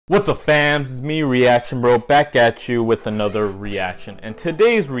What's up, fams? It's me, Reaction Bro, back at you with another reaction. And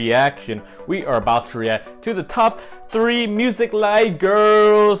today's reaction, we are about to react to the top 3 Music Live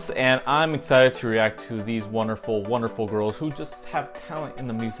girls. And I'm excited to react to these wonderful, wonderful girls who just have talent in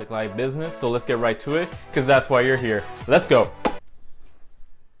the Music Live business. So let's get right to it, because that's why you're here. Let's go.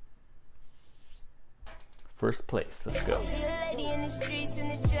 First place, let's go.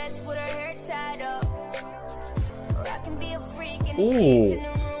 Ooh.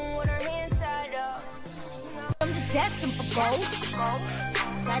 I'm just destined for gold.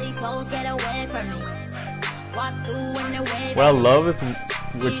 How these hoes get away from me. Walk through when they're waving. What I love is,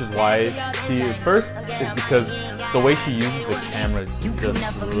 which is why she first is because the way she uses the camera is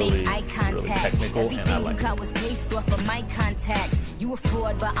just really technical, and I like it. You a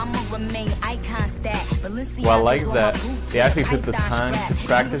fraud, but I'ma remain icon stat. What I like is that they actually took the time to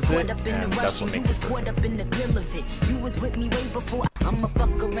practice it, and that's what makes it perfect. You was with me way before. I'ma fuck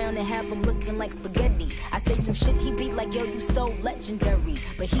around and have him looking like spaghetti. I say some shit, he be like, yo, you so legendary.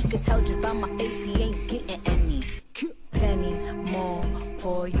 But he could tell just by my face he ain't getting any. Penny more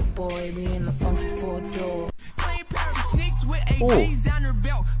for you, boy. We in the funky 4-door. Ooh.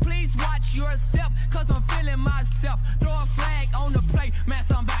 Please watch your step, cause I'm feeling myself. Throw a flag on the plate, man,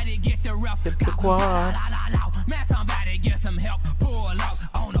 somebody get the ref. Hit the quad. Man, somebody get some help. Pull up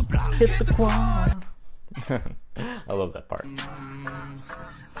on the block. Hit the quad. I love that part.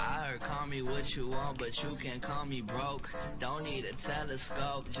 I heard call me what you want, but you can call me broke. Don't need a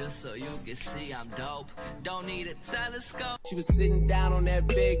telescope, just so you can see I'm dope. Don't need a telescope. She was sitting down on that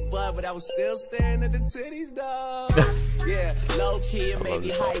big butt, but I was still staring at the titties, dog. Yeah, low key and maybe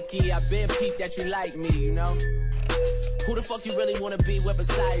high key. I been peeped that you like me, you know. Who the fuck you really wanna be with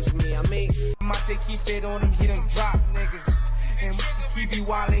besides me? I mean, my say keep it on him, he done drop niggas. And he be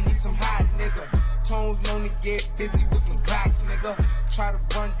wildin', he some hot nigga. Tones known to get busy with some clocks, nigga. Try to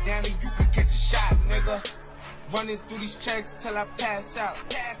run down and you can catch a shot, nigga. Running through these checks till I pass out.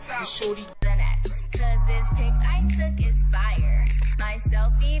 And shorty. Cause this pic I took is fire. My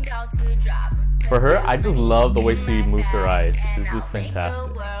selfie about to drop. For her, I just love the way she moves her eyes. It's just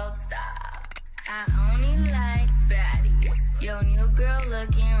fantastic. I only like baddies. Yo, new girl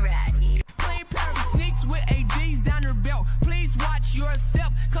looking ratty. Sneaks with AGs on her belt. Please watch your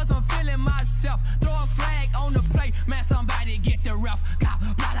step, cause I'm feeling myself. Throw a flag on the plate, man, somebody get the ref.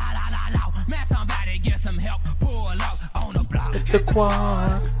 Man, somebody get some help. Pull up on the block. Hit the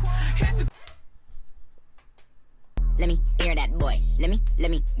quad. Let me hear that boy. Let me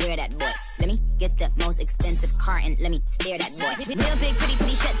hear that boy. Let me get the most expensive car and let me stare that boy. Real big pretty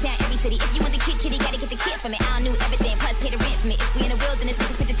titty shut down every city. If you want the kid, kitty gotta get the kid for me. I don't know everything, plus pay the rent for me. If we in the wilderness,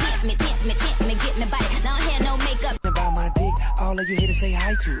 niggas put your tent for me, get me body. Long hair, no makeup. About my dick, all of you here to say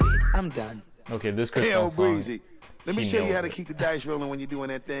hi to it. I'm done. Okay, this Chris Hell, song, Breezy. Let me show you how to it. keep the dice rolling when you're doing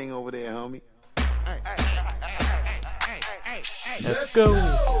that thing over there, homie. Let's go.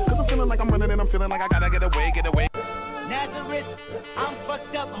 Cause I'm feeling like I'm running and I'm feeling like I gotta get away. Nazareth, I'm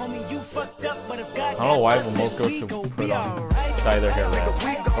fucked up, homie, you fucked up, but if God I don't know why most girls should put on dye their hair red,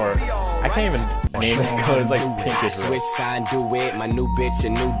 or I can't even name it because it's like pinkish red. Switch sign, do it. My new bitch, a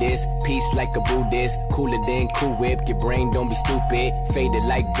new disc. Peace like a Buddhist. Cooler than Cool Whip. Your brain don't be stupid. Faded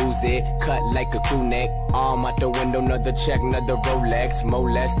like boozy. Cut like a crew neck. Arm out the window, another check, another Rolex.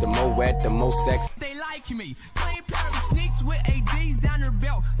 More less, the more wet, the more sex. They like me. Plain pair of sneaks with AGs on her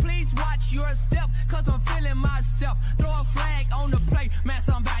belt. Please watch your step, cause I'm feeling myself. Throw a flag on the plate, man,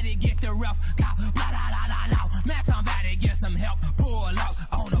 somebody get the ref. Man, somebody get some help. Pull up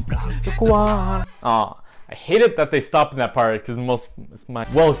on the block. Aw, I hated that they stopped in that part because it's my.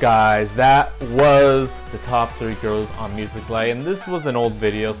 Well, guys, that was the top 3 girls on Music Live, and this was an old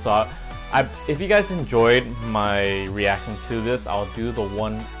video, so if you guys enjoyed my reaction to this, I'll do the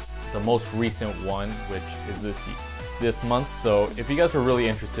most recent one, which is this month. So if you guys are really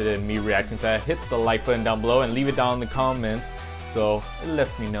interested in me reacting to that, hit the like button down below and leave it down in the comments, so it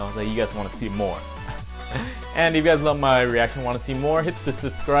lets me know that you guys want to see more. And if you guys love my reaction, want to see more, hit the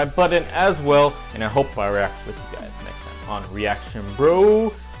subscribe button as well, and I hope I react with you guys next time on Reaction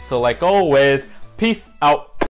Bro. So like always, peace out.